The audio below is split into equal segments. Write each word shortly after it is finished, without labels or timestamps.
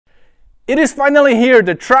It is finally here.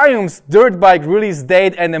 The Triumph's dirt bike release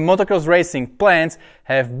date and the motocross racing plans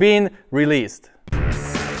have been released.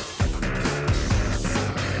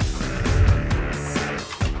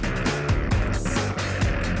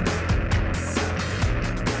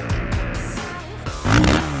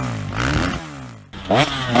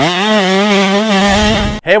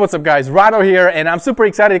 Hey, what's up guys, Rado here, and I'm super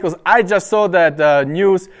excited because I just saw that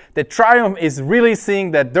news that Triumph is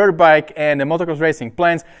releasing that dirt bike and the motocross racing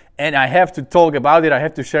plans, and I have to talk about it, I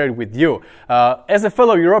have to share it with you. As a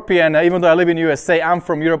fellow European, even though I live in USA, I'm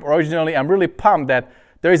from Europe originally, I'm really pumped that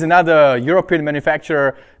there is another European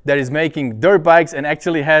manufacturer that is making dirt bikes and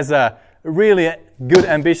actually has really good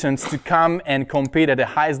ambitions to come and compete at the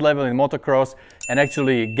highest level in motocross and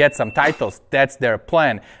actually get some titles. That's their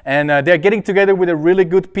plan. And they're getting together with a really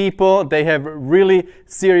good people. They have really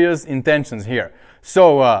serious intentions here.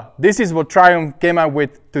 So this is what Triumph came up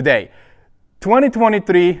with today.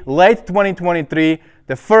 2023, late 2023,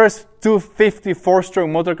 the first 250 four-stroke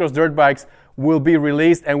motocross dirt bikes will be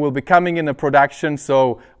released and will be coming into production.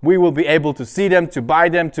 So we will be able to see them, to buy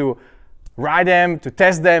them, to ride them, to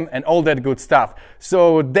test them, and all that good stuff.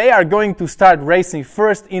 So they are going to start racing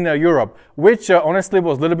first in Europe, which honestly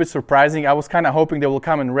was a little bit surprising. I was kind of hoping they will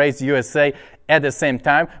come and race USA at the same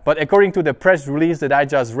time, but according to the press release that I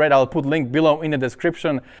just read, I'll put link below in the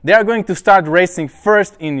description, they are going to start racing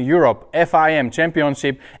first in Europe, FIM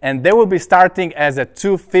Championship, and they will be starting as a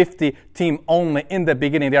 250 team only in the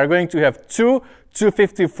beginning. They are going to have two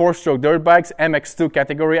 250 four-stroke dirt bikes, MX2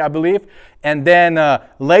 category, I believe, and then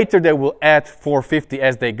later they will add 450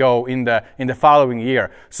 as they go in the following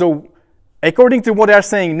year. So according to what they're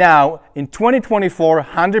saying now, in 2024,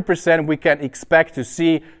 100% we can expect to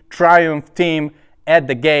see Triumph team at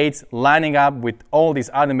the gates lining up with all these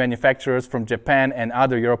other manufacturers from Japan and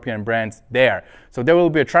other European brands there. So there will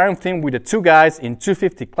be a Triumph team with the two guys in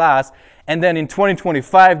 250 class, and then in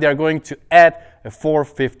 2025 they're going to add a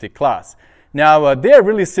 450 class. Now, they're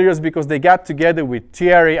really serious because they got together with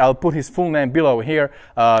Thierry. I'll put his full name below here.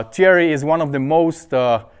 Thierry is one of the most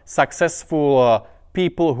successful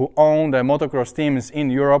people who own the motocross teams in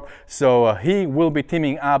Europe. So he will be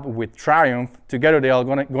teaming up with Triumph. Together they are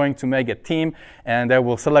going to make a team, and they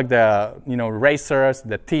will select the racers,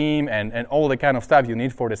 the team, and all the kind of stuff you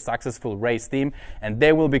need for the successful race team. And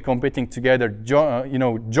they will be competing together,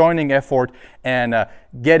 joining effort and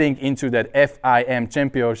getting into that FIM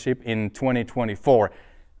championship in 2024.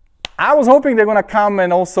 I was hoping they're going to come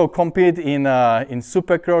and also compete in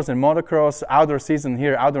Supercross and motocross, outdoor season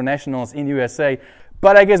here, outdoor nationals in USA.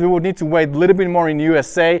 But I guess we would need to wait a little bit more in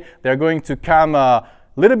USA. They're going to come a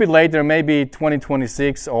little bit later, maybe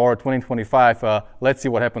 2026 or 2025. Let's see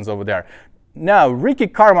what happens over there. Now, Ricky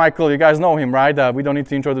Carmichael, you guys know him, right? We don't need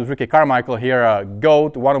to introduce Ricky Carmichael here.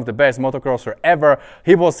 GOAT, one of the best motocrosser ever.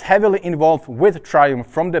 He was heavily involved with Triumph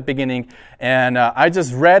from the beginning. And I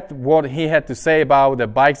just read what he had to say about the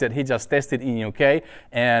bikes that he just tested in UK.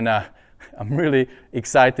 And I'm really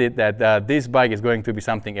excited that this bike is going to be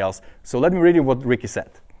something else. So let me read you what Ricky said.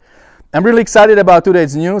 I'm really excited about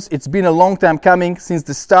today's news. It's been a long time coming since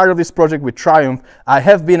the start of this project with Triumph. I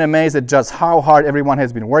have been amazed at just how hard everyone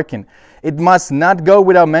has been working. It must not go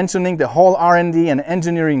without mentioning the whole R&D and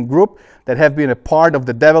engineering group that have been a part of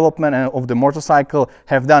the development of the motorcycle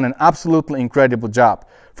have done an absolutely incredible job.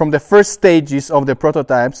 From the first stages of the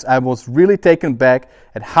prototypes, I was really taken back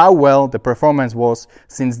at how well the performance was.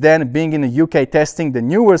 Since then, being in the UK testing the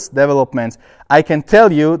newest developments, I can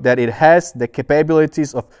tell you that it has the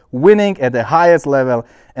capabilities of winning at the highest level,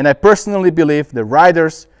 and I personally believe the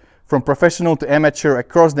riders, from professional to amateur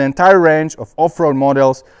across the entire range of off-road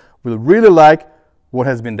models, will really like what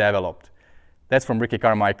has been developed. That's from Ricky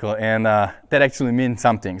Carmichael, and that actually means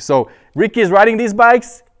something. So Ricky is riding these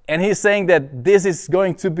bikes, and he's saying that this is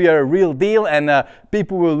going to be a real deal, and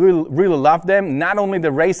people will really love them. Not only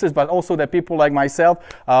the racers, but also the people like myself,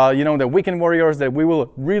 the weekend warriors, that we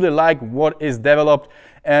will really like what is developed.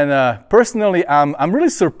 And personally, I'm really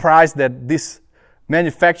surprised that this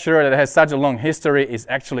manufacturer that has such a long history is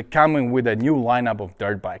actually coming with a new lineup of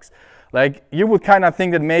dirt bikes. Like, you would kind of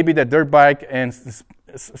think that maybe the dirt bike, and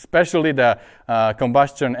especially the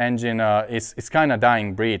combustion engine, is kind of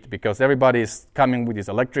dying breed, because everybody is coming with these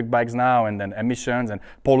electric bikes now, and then emissions and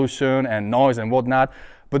pollution and noise and whatnot.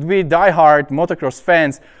 But we die-hard motocross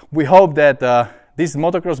fans, we hope that these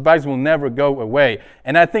motocross bikes will never go away.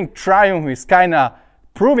 And I think Triumph is kind of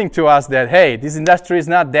proving to us that, hey, this industry is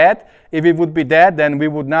not dead. If it would be dead, then we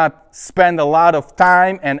would not spend a lot of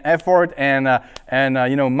time and effort and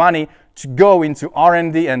money to go into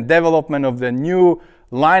R&D and development of the new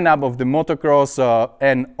lineup of the motocross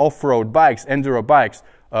and off-road bikes, enduro bikes.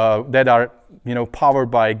 that are powered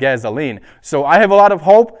by gasoline. So I have a lot of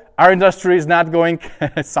hope. Our industry is not going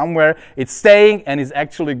somewhere. It's staying and is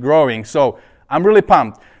actually growing. So I'm really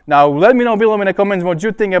pumped. Now let me know below in the comments what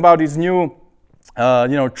you think about this new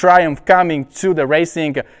Triumph coming to the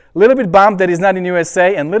racing. A little bit bummed that it's not in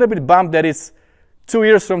USA, and a little bit bummed that it's 2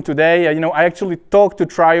 years from today. I actually talked to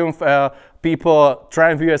Triumph people,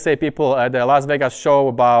 Triumph USA people at the Las Vegas show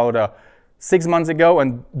about 6 months ago,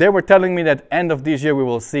 and they were telling me that end of this year we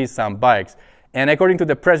will see some bikes. And according to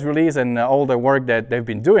the press release and all the work that they've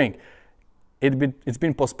been doing, it's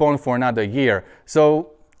been postponed for another year.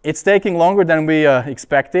 So it's taking longer than we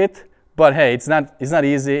expected. But hey, it's not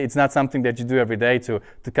easy. It's not something that you do every day to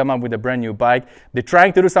come up with a brand new bike. They're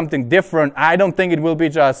trying to do something different. I don't think it will be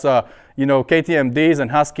just KTMDs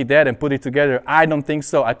and Husky that and put it together. I don't think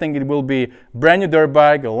so. I think it will be brand new dirt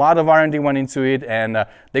bike. A lot of R&D went into it, and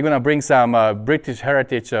they're gonna bring some British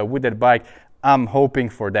heritage with that bike. I'm hoping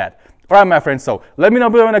for that. All right, my friends. So let me know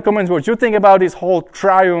below in the comments what you think about this whole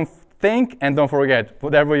Triumph thing, and don't forget,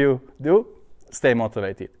 whatever you do, stay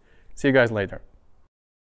motivated. See you guys later.